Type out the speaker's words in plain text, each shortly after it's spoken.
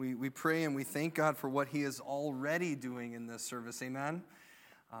We pray and we thank God for what He is already doing in this service. Amen.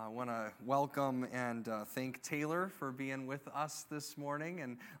 I want to welcome and thank Taylor for being with us this morning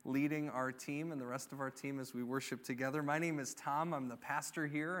and leading our team and the rest of our team as we worship together. My name is Tom. I'm the pastor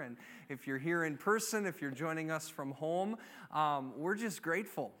here, and if you're here in person, if you're joining us from home, we're just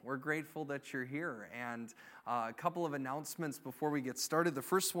grateful. We're grateful that you're here. And a couple of announcements before we get started. The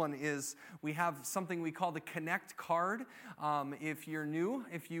first one is we have something we call the Connect card. If you're new,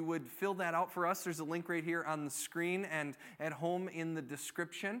 if you would fill that out for us, there's a link right here on the screen and at home in the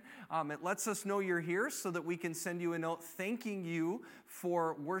description. It lets us know you're here so that we can send you a note thanking you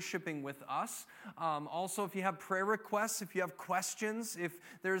for worshiping with us. Also, if you have prayer requests, if you have questions, if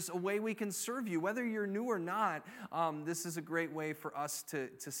there's a way we can serve you, whether you're new or not, this is a great way for us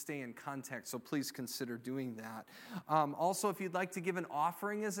to stay in contact. So please consider doing that. Also, if you'd like to give an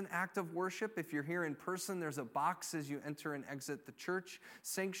offering as an act of worship, if you're here in person, there's a box as you enter and exit the church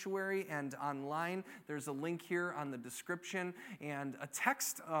sanctuary, and online there's a link here on the description and a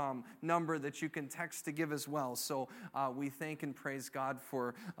text number that you can text to give as well. So we thank and praise God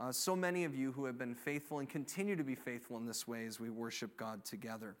for so many of you who have been faithful and continue to be faithful in this way as we worship God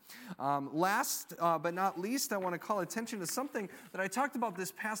together. Last but not least, I want to call attention to something that I talked about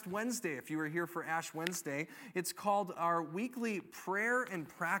this past Wednesday. If you were here for Ash Wednesday, it's called our weekly prayer and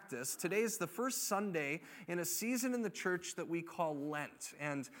practice. Today is the first Sunday in a season in the church that we call Lent,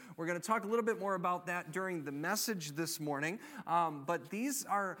 and we're going to talk a little bit more about that during the message this morning. But these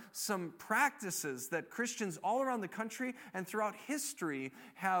are some practices that Christians all around the country and throughout history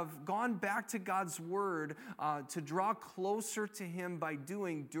have gone back to God's Word to draw closer to Him by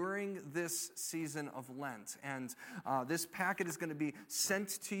doing during this season of Lent. And this packet is going to be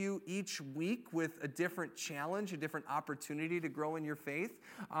sent to you each week with a different challenge, a different opportunity to grow in your faith.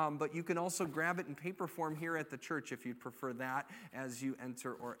 But you can also grab it in paper form here at the church if you'd prefer that as you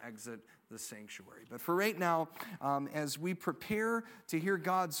enter or exit the sanctuary. But for right now, as we prepare to hear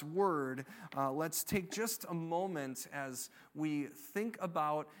God's Word, let's take just a moment as we think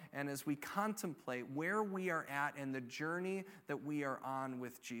about and as we contemplate where we are at in the journey that we are on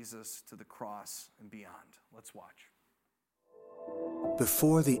with Jesus to the cross and beyond. Let's watch.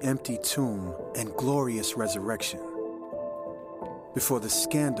 Before the empty tomb and glorious resurrection, before the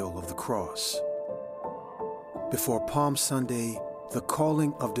scandal of the cross, before Palm Sunday, the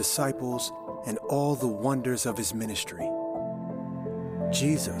calling of disciples, and all the wonders of his ministry,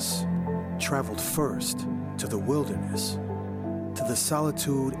 Jesus traveled first to the wilderness, to the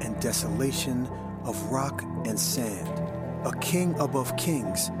solitude and desolation of rock and sand, a king above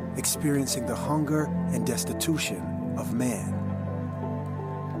kings, experiencing the hunger and destitution of man.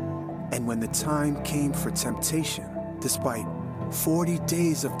 And when the time came for temptation, despite 40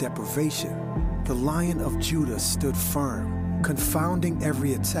 days of deprivation, the Lion of Judah stood firm, confounding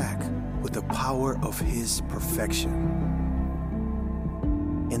every attack with the power of his perfection.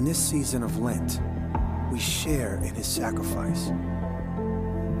 In this season of Lent, we share in his sacrifice,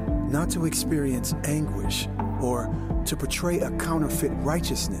 not to experience anguish or to portray a counterfeit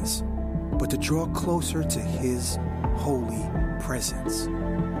righteousness, but to draw closer to his holy presence.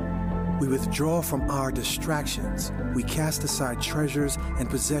 We withdraw from our distractions. We cast aside treasures and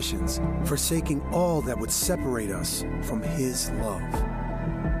possessions, forsaking all that would separate us from his love.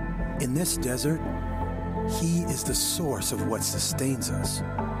 In this desert, he is the source of what sustains us,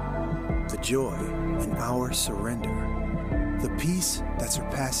 the joy in our surrender, the peace that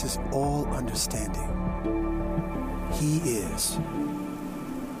surpasses all understanding. He is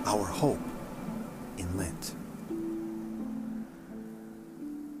our hope in Lent.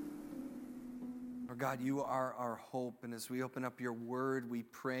 God, you are our hope, and as we open up your word, we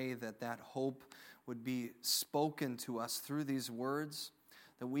pray that that hope would be spoken to us through these words,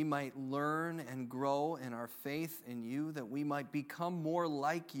 that we might learn and grow in our faith in you, that we might become more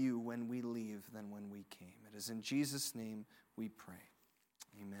like you when we leave than when we came. It is in Jesus' name we pray.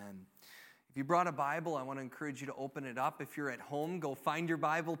 Amen. If you brought a Bible, I want to encourage you to open it up. If you're at home, go find your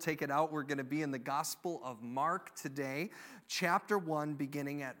Bible, take it out. We're going to be in the Gospel of Mark today, chapter 1,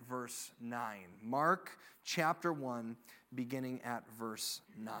 beginning at verse 9. Mark, chapter 1, beginning at verse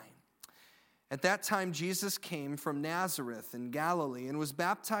 9. At that time, Jesus came from Nazareth in Galilee and was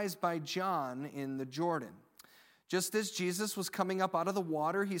baptized by John in the Jordan. Just as Jesus was coming up out of the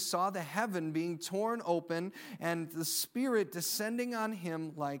water, he saw the heaven being torn open and the Spirit descending on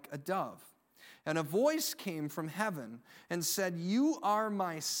him like a dove. And a voice came from heaven and said, "You are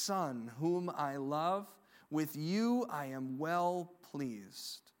my Son, whom I love. With you I am well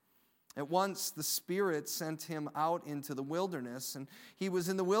pleased." At once the Spirit sent him out into the wilderness, and he was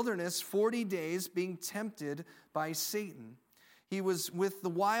in the wilderness 40 days being tempted by Satan. He was with the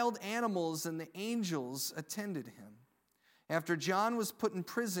wild animals, and the angels attended him. After John was put in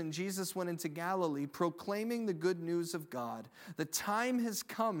prison, Jesus went into Galilee, proclaiming the good news of God. The time has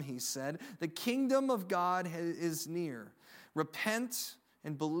come, he said. The kingdom of God is near. Repent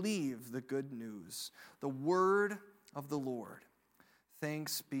and believe the good news. The word of the Lord.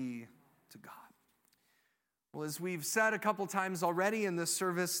 Thanks be to God. Well, as we've said a couple times already in this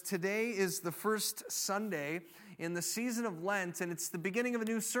service, today is the first Sunday in the season of Lent, and it's the beginning of a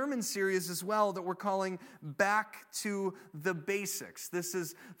new sermon series as well that we're calling Back to the Basics. This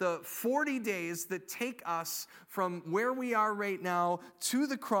is the 40 days that take us from where we are right now to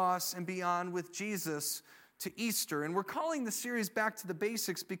the cross and beyond with Jesus to Easter. And we're calling the series Back to the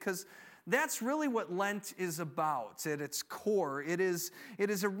Basics because that's really what Lent is about at its core. It is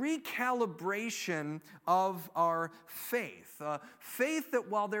a recalibration of our faith. Faith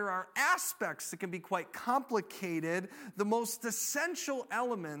that while there are aspects that can be quite complicated, the most essential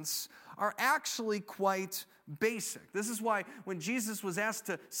elements are actually quite basic. This is why when Jesus was asked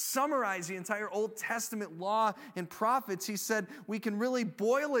to summarize the entire Old Testament law and prophets, he said, we can really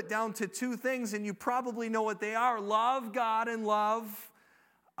boil it down to two things, and you probably know what they are. Love God and love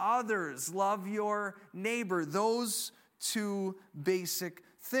others. Love your neighbor. Those two basic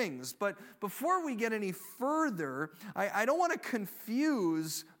things. But before we get any further, I don't want to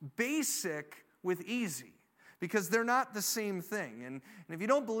confuse basic with easy, because they're not the same thing. And if you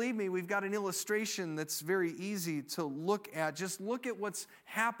don't believe me, we've got an illustration that's very easy to look at. Just look at what's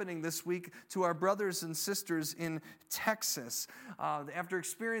happening this week to our brothers and sisters in Texas. After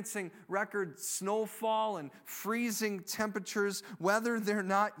experiencing record snowfall and freezing temperatures, weather they're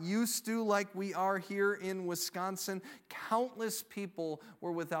not used to like we are here in Wisconsin, countless people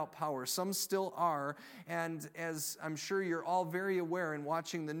were without power. Some still are. And as I'm sure you're all very aware in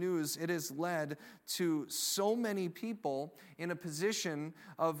watching the news, it has led to so many people in a position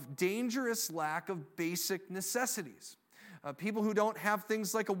of dangerous lack of basic necessities. People who don't have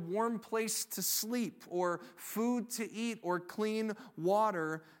things like a warm place to sleep or food to eat or clean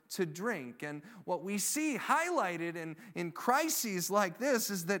water to drink. And what we see highlighted in crises like this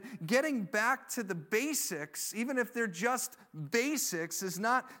is that getting back to the basics, even if they're just basics, is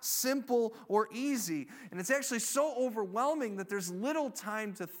not simple or easy. And it's actually so overwhelming that there's little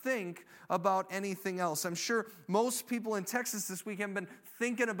time to think about anything else. I'm sure most people in Texas this week have been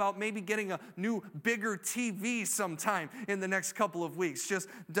thinking about maybe getting a new, bigger TV sometime in the next couple of weeks. Just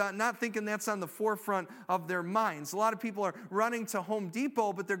not thinking that's on the forefront of their minds. A lot of people are running to Home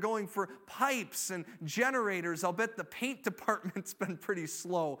Depot, but they're going for pipes and generators. I'll bet the paint department's been pretty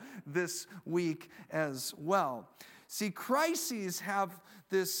slow this week as well. See, crises have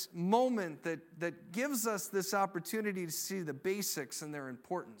this moment that gives us this opportunity to see the basics and their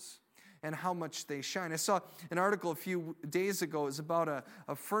importance and how much they shine. I saw an article a few days ago. It was about a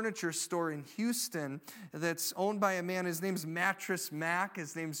furniture store in Houston that's owned by a man. His name's Mattress Mac.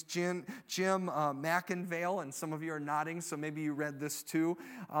 His name's Jim McIngvale, and some of you are nodding, so maybe you read this too.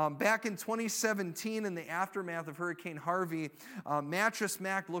 Back in 2017, in the aftermath of Hurricane Harvey, Mattress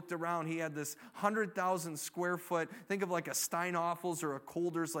Mac looked around. He had this 100,000 square foot, think of like a Steinhoffels or a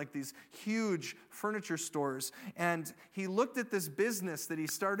Kohlers, like these huge furniture stores. And he looked at this business that he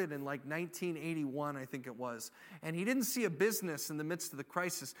started in like 1981, I think it was. And he didn't see a business in the midst of the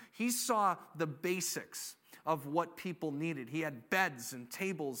crisis. He saw the basics of what people needed. He had beds and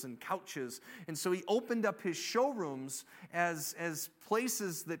tables and couches. And so he opened up his showrooms as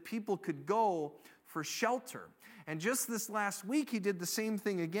places that people could go for shelter. And just this last week, he did the same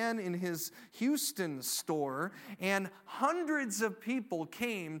thing again in his Houston store, and hundreds of people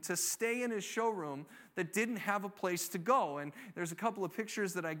came to stay in his showroom that didn't have a place to go. And there's a couple of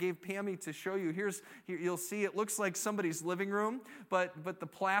pictures that I gave Pammy to show you. Here you'll see it looks like somebody's living room, but the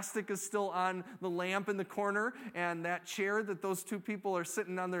plastic is still on the lamp in the corner, and that chair that those two people are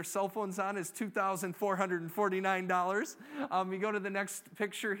sitting on their cell phones on is $2,449. You go to the next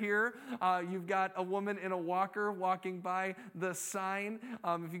picture here, you've got a woman in a walker walking by the sign.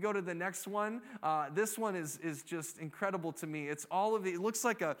 If you go to the next one, this one is just incredible to me. It's all of it looks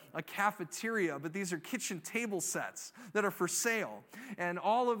like a cafeteria, but these are kitchen table sets that are for sale. And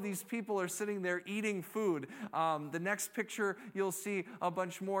all of these people are sitting there eating food. The next picture, you'll see a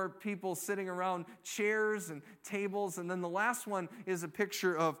bunch more people sitting around chairs and tables. And then the last one is a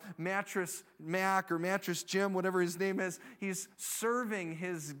picture of Mattress Mac or Mattress Jim, whatever his name is. He's serving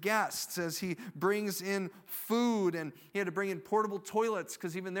his guests as he brings in food. And he had to bring in portable toilets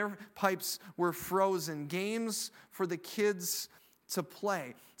because even their pipes were frozen. Games for the kids to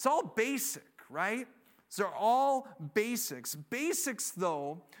play. It's all basic, right? These are all basics. Basics,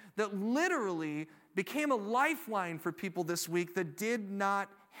 though, that literally became a lifeline for people this week that did not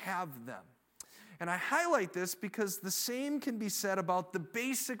have them. And I highlight this because the same can be said about the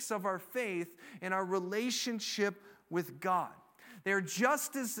basics of our faith and our relationship with God. They are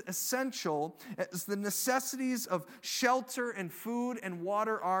just as essential as the necessities of shelter and food and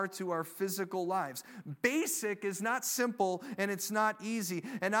water are to our physical lives. Basic is not simple and it's not easy.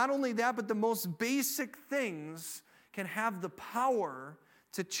 And not only that, but the most basic things can have the power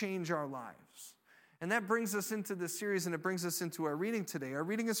to change our lives. And that brings us into this series, and it brings us into our reading today. Our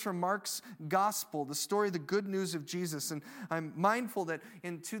reading is from Mark's Gospel, the story, the good news of Jesus. And I'm mindful that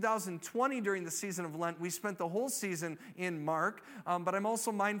in 2020, during the season of Lent, we spent the whole season in Mark. But I'm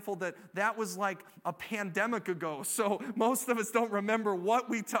also mindful that that was like a pandemic ago. So most of us don't remember what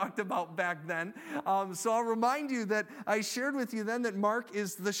we talked about back then. So I'll remind you that I shared with you then that Mark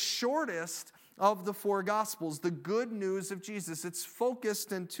is the shortest of the four Gospels, the good news of Jesus. It's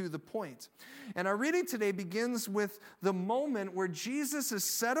focused and to the point. And our reading today begins with the moment where Jesus is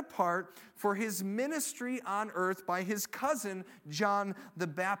set apart for his ministry on earth by his cousin, John the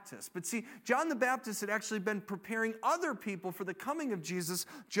Baptist. But see, John the Baptist had actually been preparing other people for the coming of Jesus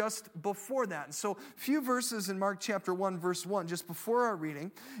just before that. And so a few verses in Mark chapter 1, verse 1, just before our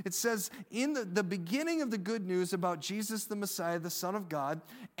reading, it says, in the beginning of the good news about Jesus the Messiah, the Son of God,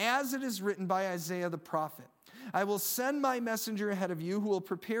 as it is written by Isaiah the prophet, I will send my messenger ahead of you who will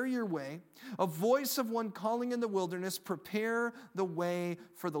prepare your way, a voice of one calling in the wilderness, prepare the way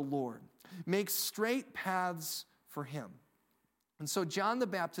for the Lord. Make straight paths for him. And so John the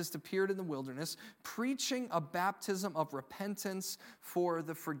Baptist appeared in the wilderness, preaching a baptism of repentance for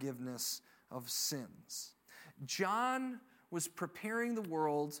the forgiveness of sins. John was preparing the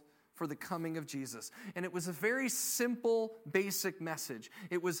world for the coming of Jesus. And it was a very simple, basic message.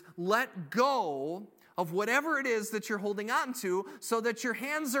 It was let go of whatever it is that you're holding on to so that your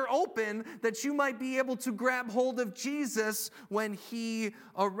hands are open, that you might be able to grab hold of Jesus when he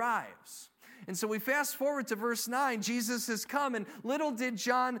arrives. And so we fast forward to verse 9. Jesus has come, and little did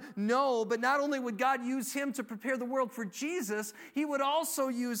John know, but not only would God use him to prepare the world for Jesus, he would also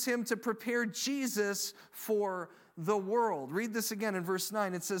use him to prepare Jesus for the world. Read this again in verse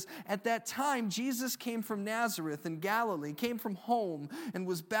 9. It says, at that time, Jesus came from Nazareth in Galilee, came from home, and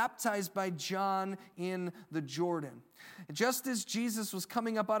was baptized by John in the Jordan. Just as Jesus was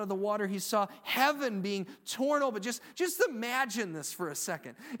coming up out of the water, he saw heaven being torn open. Just imagine this for a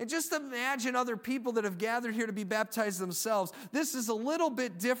second. And just imagine other people that have gathered here to be baptized themselves. This is a little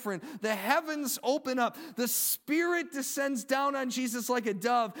bit different. The heavens open up. The Spirit descends down on Jesus like a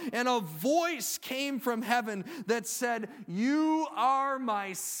dove. And a voice came from heaven that said, you are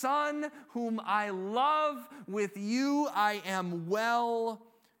my Son, whom I love. With you I am well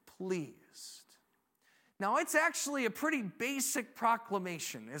pleased. Now, it's actually a pretty basic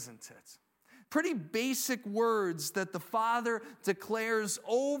proclamation, isn't it? Pretty basic words that the Father declares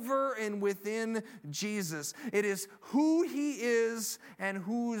over and within Jesus. It is who he is and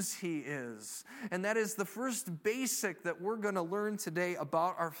whose he is. And that is the first basic that we're going to learn today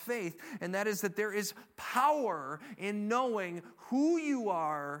about our faith. And that is that there is power in knowing who you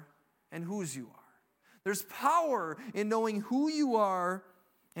are and whose you are. There's power in knowing who you are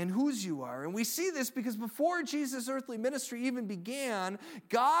and whose you are. And we see this because before Jesus' earthly ministry even began,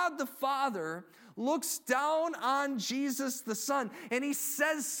 God the Father looks down on Jesus the Son, and he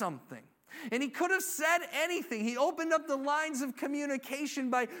says something. And he could have said anything. He opened up the lines of communication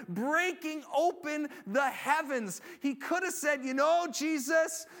by breaking open the heavens. He could have said, you know,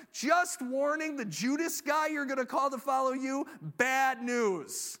 Jesus, just warning, the Judas guy you're going to call to follow you, bad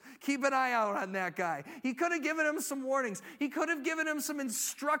news. Keep an eye out on that guy. He could have given him some warnings. He could have given him some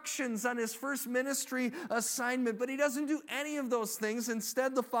instructions on his first ministry assignment, but he doesn't do any of those things.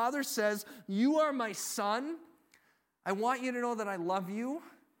 Instead, the Father says, you are my Son. I want you to know that I love you.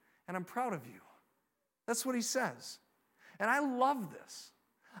 And I'm proud of you. That's what he says. And I love this.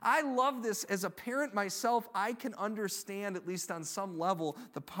 I love this. As a parent myself, I can understand, at least on some level,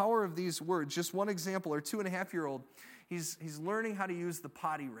 the power of these words. Just one example, our 2.5-year-old, he's learning how to use the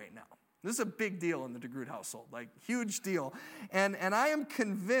potty right now. This is a big deal in the DeGroot household, like huge deal. And I am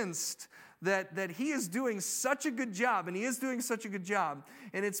convinced that he is doing such a good job, and he is doing such a good job,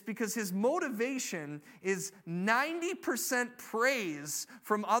 and it's because his motivation is 90% praise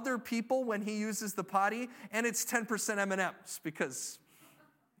from other people when he uses the potty, and it's 10% M&Ms because,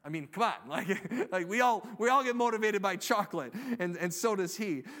 I mean, come on, like we all get motivated by chocolate, and so does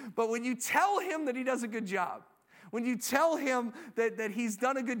he. But when you tell him that he does a good job, when you tell him that he's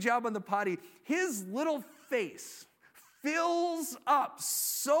done a good job on the potty, his little face fills up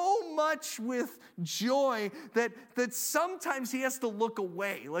so much with joy that sometimes he has to look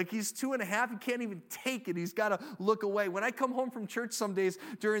away. Like he's 2.5, he can't even take it. He's got to look away. When I come home from church some days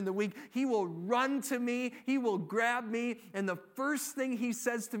during the week, he will run to me, he will grab me, and the first thing he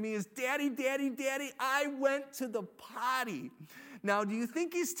says to me is, Daddy, Daddy, Daddy, I went to the potty. Now, do you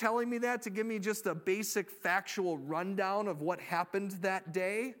think he's telling me that to give me just a basic factual rundown of what happened that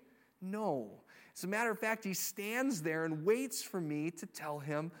day? No. As a matter of fact, he stands there and waits for me to tell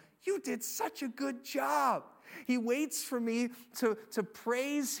him, you did such a good job. He waits for me to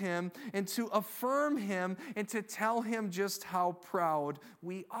praise him and to affirm him and to tell him just how proud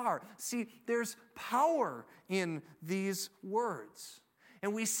we are. See, there's power in these words.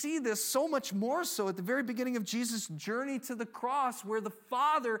 And we see this so much more so at the very beginning of Jesus' journey to the cross, where the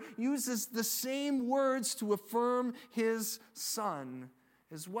Father uses the same words to affirm his Son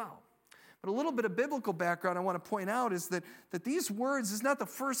as well. But a little bit of biblical background I want to point out is that these words is not the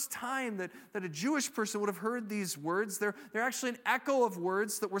first time that a Jewish person would have heard these words. They're actually an echo of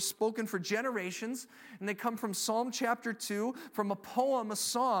words that were spoken for generations, and they come from Psalm chapter 2, from a poem, a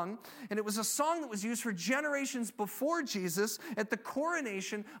song, and it was a song that was used for generations before Jesus at the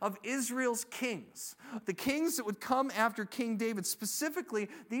coronation of Israel's kings. The kings that would come after King David. Specifically,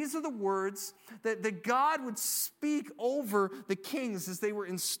 these are the words that God would speak over the kings as they were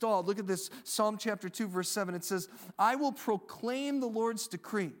installed. Look at this. Psalm chapter 2, verse 7, it says, I will proclaim the Lord's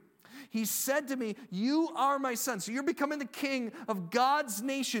decree. He said to me, you are my son. So you're becoming the king of God's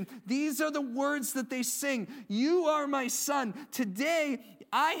nation. These are the words that they sing. You are my son. Today,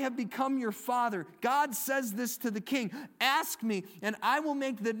 I have become your father. God says this to the king. Ask me, and I will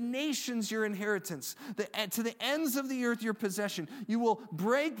make the nations your inheritance, to the ends of the earth your possession. You will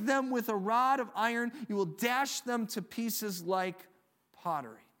break them with a rod of iron. You will dash them to pieces like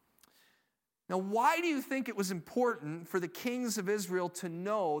pottery. Now, why do you think it was important for the kings of Israel to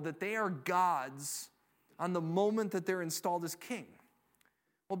know that they are God's on the moment that they're installed as king?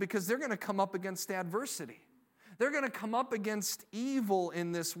 Well, because they're going to come up against adversity. They're going to come up against evil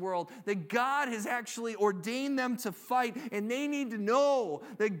in this world, that God has actually ordained them to fight, and they need to know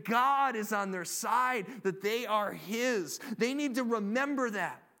that God is on their side, that they are his. They need to remember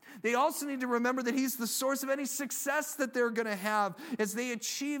that. They also need to remember that he's the source of any success that they're going to have as they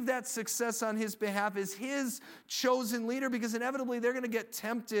achieve that success on his behalf as his chosen leader, because inevitably they're going to get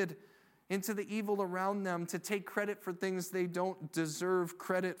tempted into the evil around them to take credit for things they don't deserve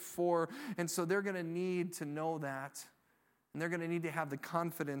credit for. And so they're going to need to know that. And they're going to need to have the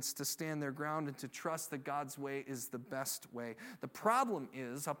confidence to stand their ground and to trust that God's way is the best way. The problem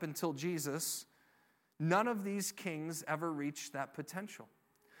is, up until Jesus, none of these kings ever reached that potential.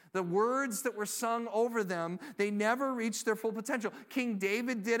 The words that were sung over them, they never reached their full potential. King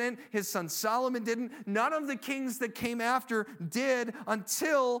David didn't. His son Solomon didn't. None of the kings that came after did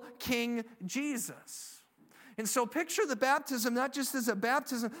until King Jesus. And so picture the baptism not just as a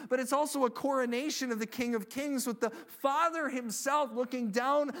baptism, but it's also a coronation of the King of Kings, with the Father himself looking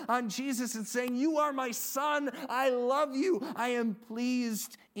down on Jesus and saying, you are my son. I love you. I am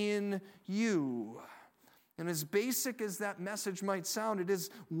pleased in you. And as basic as that message might sound, it is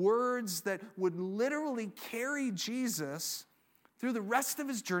words that would literally carry Jesus through the rest of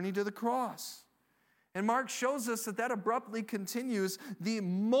his journey to the cross. And Mark shows us that abruptly continues the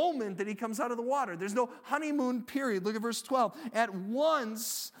moment that he comes out of the water. There's no honeymoon period. Look at verse 12. At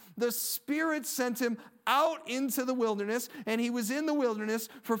once, the Spirit sent him out into the wilderness, and he was in the wilderness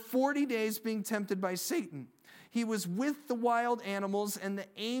for 40 days being tempted by Satan. He was with the wild animals, and the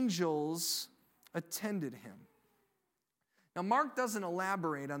angels attended him. Now, Mark doesn't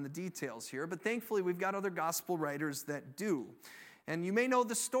elaborate on the details here, but thankfully we've got other gospel writers that do. And you may know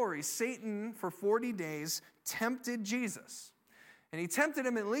the story. Satan, for 40 days, tempted Jesus. And he tempted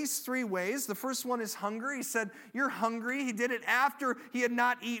him in at least 3 ways. The first one is hunger. He said, you're hungry. He did it after he had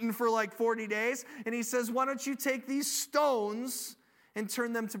not eaten for like 40 days. And he says, why don't you take these stones and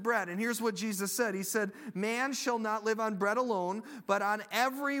turn them to bread? And here's what Jesus said. He said, man shall not live on bread alone, but on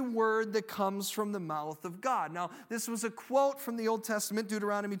every word that comes from the mouth of God. Now, this was a quote from the Old Testament,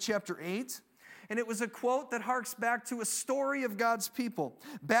 Deuteronomy chapter 8. And it was a quote that harks back to a story of God's people,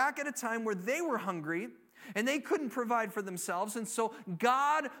 back at a time where they were hungry and they couldn't provide for themselves. And so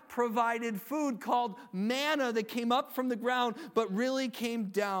God provided food called manna that came up from the ground, but really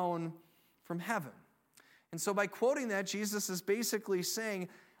came down from heaven. And so by quoting that, Jesus is basically saying,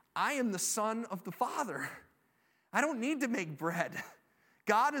 I am the Son of the Father. I don't need to make bread.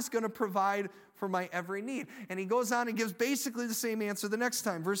 God is going to provide for my every need. And he goes on and gives basically the same answer the next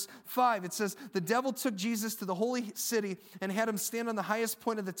time. Verse 5, it says, the devil took Jesus to the holy city and had him stand on the highest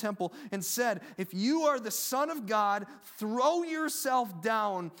point of the temple and said, if you are the Son of God, throw yourself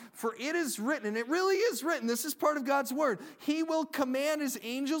down, for it is written, and it really is written, this is part of God's word, he will command his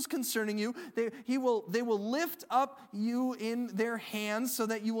angels concerning you. They will lift up you in their hands so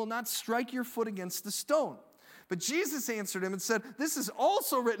that you will not strike your foot against the stone. But Jesus answered him and said, this is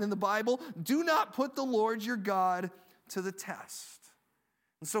also written in the Bible, do not put the Lord your God to the test.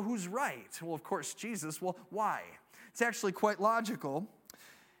 And so who's right? Well, of course, Jesus. Well, why? It's actually quite logical.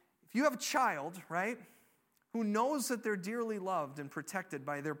 If you have a child, right, who knows that they're dearly loved and protected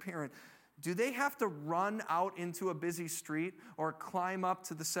by their parent, do they have to run out into a busy street or climb up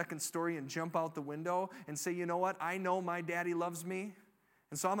to the second story and jump out the window and say, you know what, I know my daddy loves me,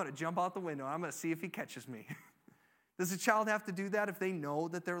 and so I'm going to jump out the window. I'm going to see if he catches me. Does a child have to do that if they know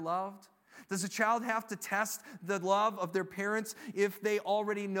that they're loved? Does a child have to test the love of their parents if they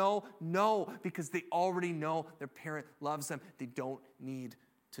already know? No, because they already know their parent loves them. They don't need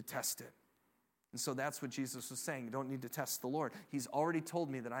to test it. And so that's what Jesus was saying. You don't need to test the Lord. He's already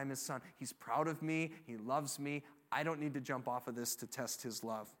told me that I'm his son. He's proud of me. He loves me. I don't need to jump off of this to test his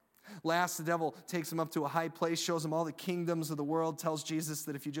love. Last, the devil takes him up to a high place, shows him all the kingdoms of the world, tells Jesus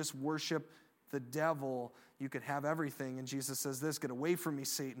that if you just worship the devil, you could have everything. And Jesus says this, get away from me,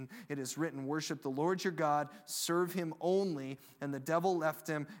 Satan. It is written, worship the Lord your God, serve him only. And the devil left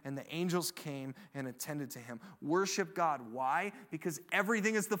him, and the angels came and attended to him. Worship God. Why? Because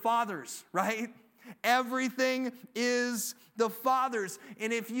everything is the Father's, right? Everything is the Father's.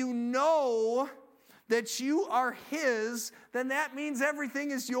 And if you know that you are his, then that means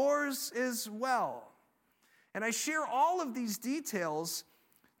everything is yours as well. And I share all of these details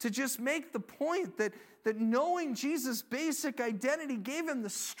to just make the point that knowing Jesus' basic identity gave him the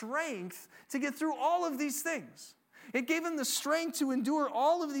strength to get through all of these things. It gave him the strength to endure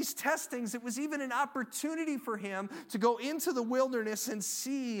all of these testings. It was even an opportunity for him to go into the wilderness and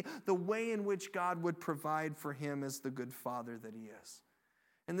see the way in which God would provide for him as the good father that he is.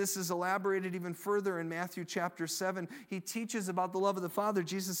 And this is elaborated even further in Matthew chapter 7. He teaches about the love of the Father.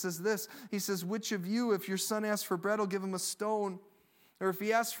 Jesus says this. He says, which of you, if your son asks for bread, will give him a stone? Or if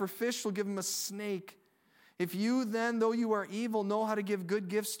he asks for fish, will give him a snake? If you then, though you are evil, know how to give good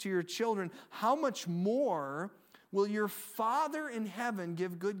gifts to your children, how much more will your Father in heaven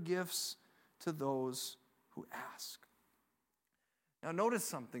give good gifts to those who ask? Now notice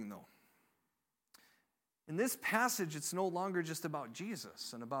something though. In this passage, it's no longer just about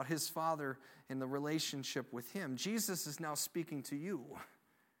Jesus and about his Father and the relationship with him. Jesus is now speaking to you.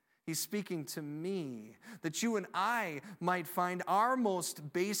 He's speaking to me, that you and I might find our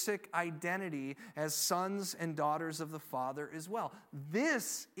most basic identity as sons and daughters of the Father as well.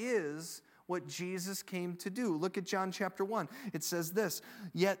 This is what Jesus came to do. Look at John chapter 1. It says this,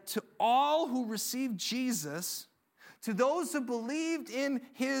 yet to all who received Jesus, to those who believed in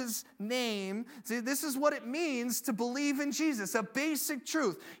his name, see, this is what it means to believe in Jesus, a basic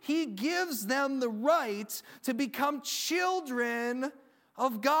truth. He gives them the right to become children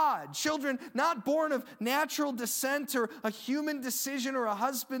of God. Children not born of natural descent or a human decision or a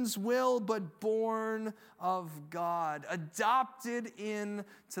husband's will, but born of God. Adopted into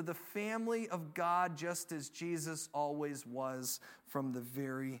the family of God just as Jesus always was from the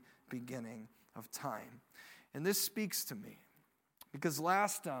very beginning of time. And this speaks to me because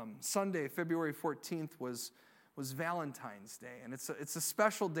last Sunday, February 14th, was Valentine's Day. And it's a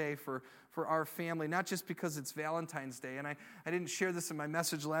special day for our family, not just because it's Valentine's Day. And I didn't share this in my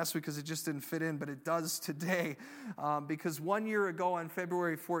message last week because it just didn't fit in, but it does today. Because 1 year ago on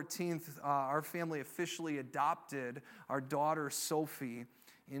February 14th, our family officially adopted our daughter Sophie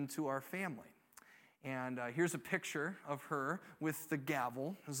into our family. And here's a picture of her with the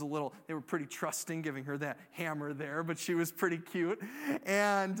gavel. It was they were pretty trusting giving her that hammer there, but she was pretty cute.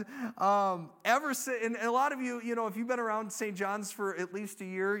 And ever since, and a lot of you, if you've been around St. John's for at least a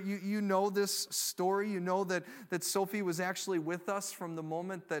year, you know this story. You know that Sophie was actually with us from the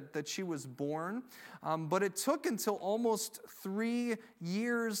moment that she was born. But it took until almost 3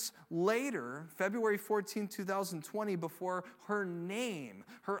 years later, February 14, 2020, before her name,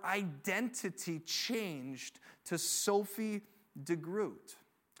 her identity changed to Sophie DeGroot.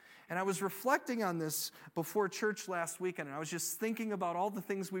 And I was reflecting on this before church last weekend, and I was just thinking about all the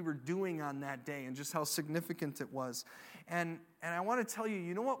things we were doing on that day and just how significant it was. And I want to tell you,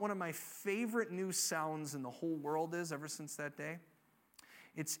 you know what one of my favorite new sounds in the whole world is ever since that day?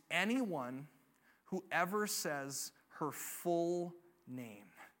 It's anyone who ever says her full name.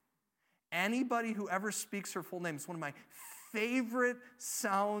 Anybody who ever speaks her full name is one of my favorite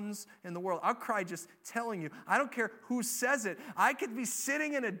sounds in the world. I'll cry just telling you. I don't care who says it. I could be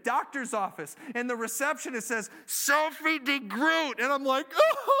sitting in a doctor's office and the receptionist says, Sophie de Groot. And I'm like,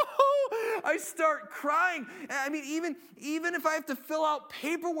 oh, I start crying. I mean, even if I have to fill out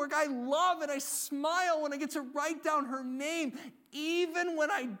paperwork I love and I smile when I get to write down her name, even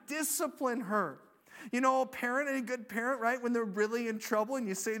when I discipline her. You know, a good parent, right? When they're really in trouble and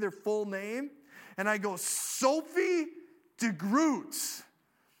you say their full name. And I go, Sophie de Groot.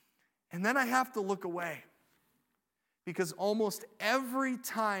 And then I have to look away. Because almost every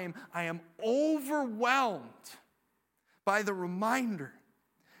time I am overwhelmed by the reminder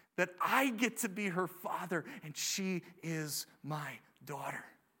that I get to be her father and she is my daughter.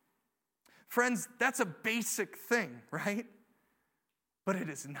 Friends, that's a basic thing, right? But it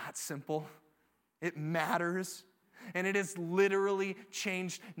is not simple. It matters. And it has literally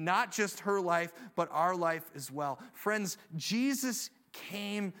changed not just her life, but our life as well. Friends, Jesus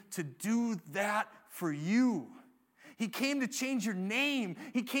came to do that for you. He came to change your name.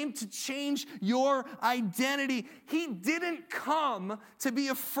 He came to change your identity. He didn't come to be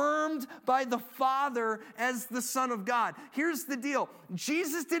affirmed by the Father as the Son of God. Here's the deal.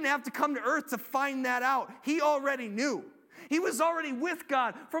 Jesus didn't have to come to earth to find that out. He already knew. He was already with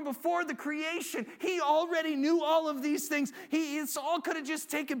God from before the creation. He already knew all of these things. It's all could have just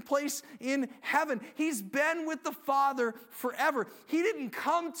taken place in heaven. He's been with the Father forever. He didn't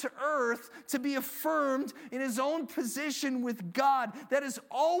come to earth to be affirmed in his own position with God. That has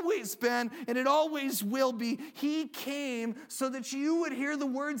always been and it always will be. He came so that you would hear the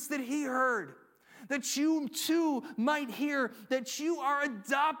words that he heard. That you too might hear that you are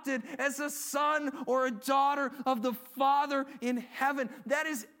adopted as a son or a daughter of the Father in heaven. That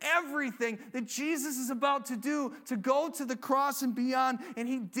is everything that Jesus is about to do, to go to the cross and beyond. And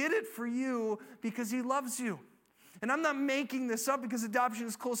he did it for you because he loves you. And I'm not making this up because adoption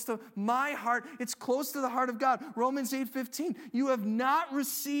is close to my heart. It's close to the heart of God. Romans 8:15. You have not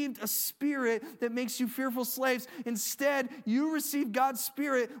received a spirit that makes you fearful slaves. Instead, you received God's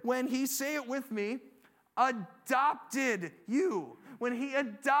Spirit when he, say it with me, adopted you. When he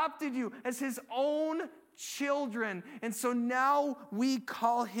adopted you as his own children. And so now we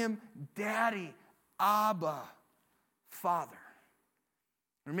call him Daddy, Abba, Father.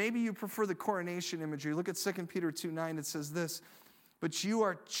 Or maybe you prefer the coronation imagery. Look at 2 Peter 2:9. It says this, but you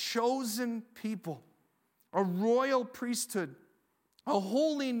are chosen people, a royal priesthood, a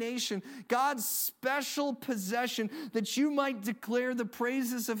holy nation, God's special possession, that you might declare the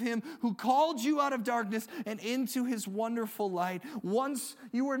praises of him who called you out of darkness and into his wonderful light. Once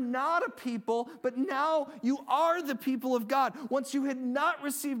you were not a people, but now you are the people of God. Once you had not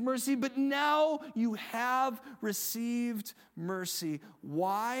received mercy, but now you have received mercy.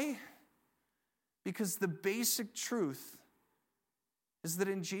 Why? Because the basic truth is that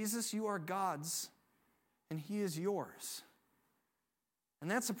in Jesus you are God's and he is yours. And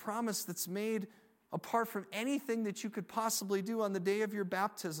that's a promise that's made apart from anything that you could possibly do on the day of your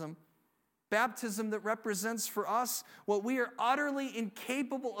baptism. Baptism that represents for us what we are utterly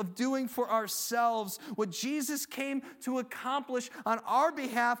incapable of doing for ourselves. What Jesus came to accomplish on our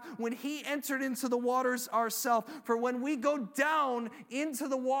behalf when he entered into the waters ourselves. For when we go down into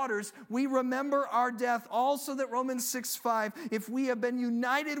the waters, we remember our death. Also that Romans 6:5, if we have been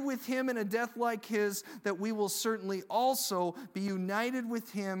united with him in a death like his, that we will certainly also be united with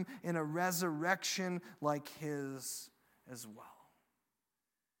him in a resurrection like his as well.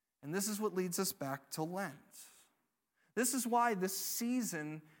 And this is what leads us back to Lent. This is why this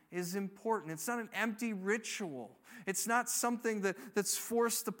season is important. It's not an empty ritual. It's not something that's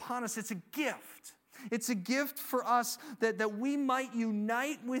forced upon us. It's a gift. It's a gift for us that we might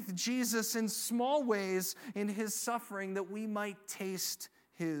unite with Jesus in small ways in his suffering, that we might taste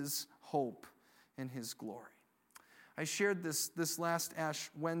his hope and his glory. I shared this last Ash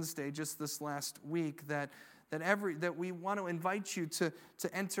Wednesday, just this last week, that we want to invite you to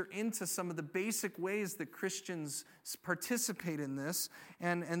enter into some of the basic ways that Christians participate in this.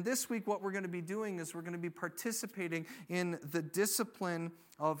 And this week what we're going to be doing is we're going to be participating in the discipline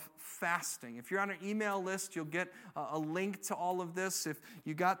of fasting. If you're on our email list, you'll get a link to all of this. If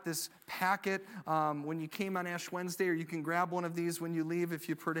you got this packet when you came on Ash Wednesday, or you can grab one of these when you leave. If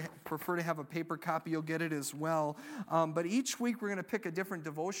you prefer to have a paper copy, you'll get it as well. But each week we're going to pick a different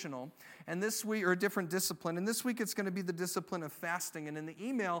devotional, and this week, or a different discipline. And this week it's going to be the discipline of fasting. And in the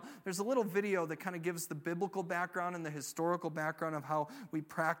email, there's a little video that kind of gives the biblical background and the historical background of how we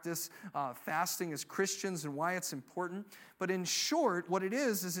practice fasting as Christians and why it's important. But in short, what it is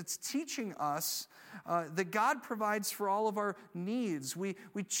is it's teaching us that God provides for all of our needs. We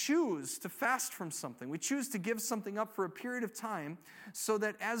choose to fast from something. We choose to give something up for a period of time so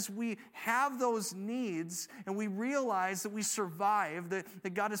that as we have those needs and we realize that we survive,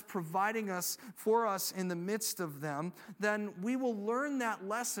 that God is providing us for us in the midst of them, then we will learn that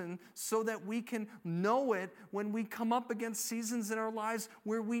lesson so that we can know it when we come up against seasons in our lives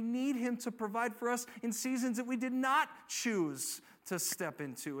where we need Him to provide for us in seasons that we did not choose to step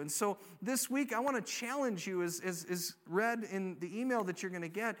into. And so this week, I want to challenge you, as read in the email that you're going to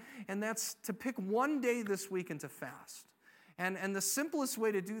get, and that's to pick one day this week and to fast. And the simplest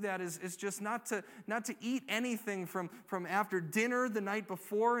way to do that is just not to eat anything from after dinner the night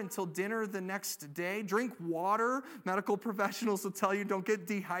before until dinner the next day. Drink water. Medical professionals will tell you don't get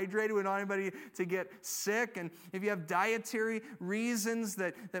dehydrated. We don't want anybody to get sick. And if you have dietary reasons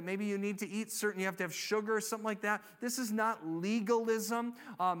that maybe you need to eat certain, you have to have sugar or something like that, this is not legalism.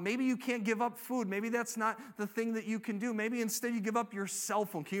 Maybe you can't give up food. Maybe that's not the thing that you can do. Maybe instead you give up your cell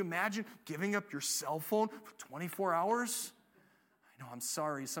phone. Can you imagine giving up your cell phone for 24 hours? No, I'm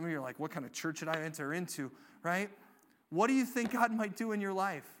sorry. Some of you are like, what kind of church did I enter into, right? What do you think God might do in your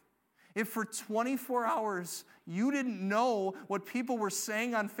life? If for 24 hours you didn't know what people were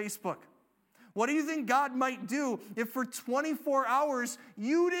saying on Facebook? What do you think God might do if for 24 hours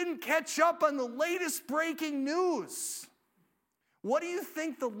you didn't catch up on the latest breaking news? What do you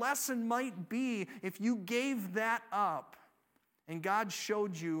think the lesson might be if you gave that up and God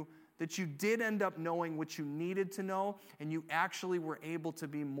showed you that you did end up knowing what you needed to know, and you actually were able to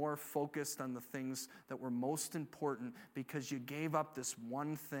be more focused on the things that were most important because you gave up this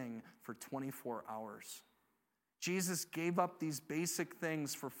one thing for 24 hours? Jesus gave up these basic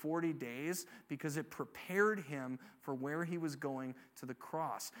things for 40 days because it prepared him for where he was going, to the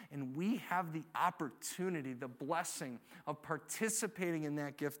cross. And we have the opportunity, the blessing of participating in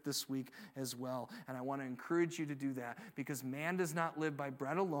that gift this week as well. And I want to encourage you to do that because man does not live by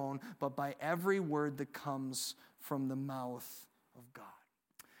bread alone, but by every word that comes from the mouth of God.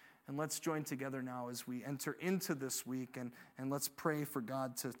 And let's join together now as we enter into this week, and let's pray for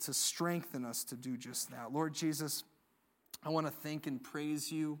God to strengthen us to do just that. Lord Jesus, I want to thank and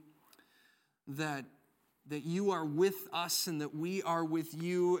praise you that you are with us and that we are with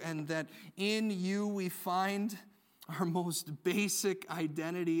you, and that in you we find our most basic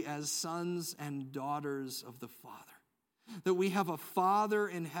identity as sons and daughters of the Father. That we have a Father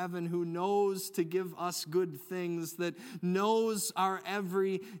in heaven who knows to give us good things, that knows our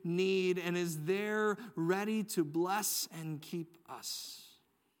every need and is there ready to bless and keep us.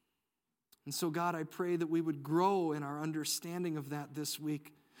 And so, God, I pray that we would grow in our understanding of that this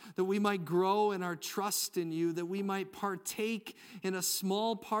week, that we might grow in our trust in you, that we might partake in a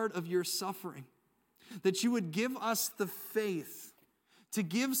small part of your suffering, that you would give us the faith to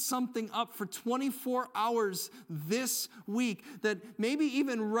give something up for 24 hours this week, that maybe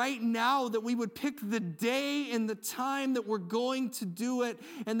even right now that we would pick the day and the time that we're going to do it,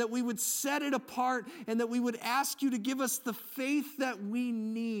 and that we would set it apart, and that we would ask you to give us the faith that we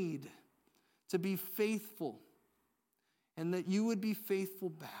need to be faithful, and that you would be faithful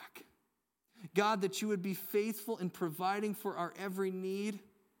back. God, that you would be faithful in providing for our every need.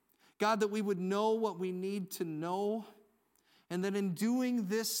 God, that we would know what we need to know. And that in doing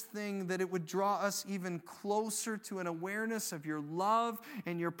this thing, that it would draw us even closer to an awareness of your love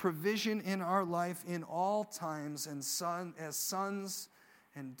and your provision in our life in all times, and as sons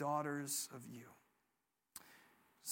and daughters of you.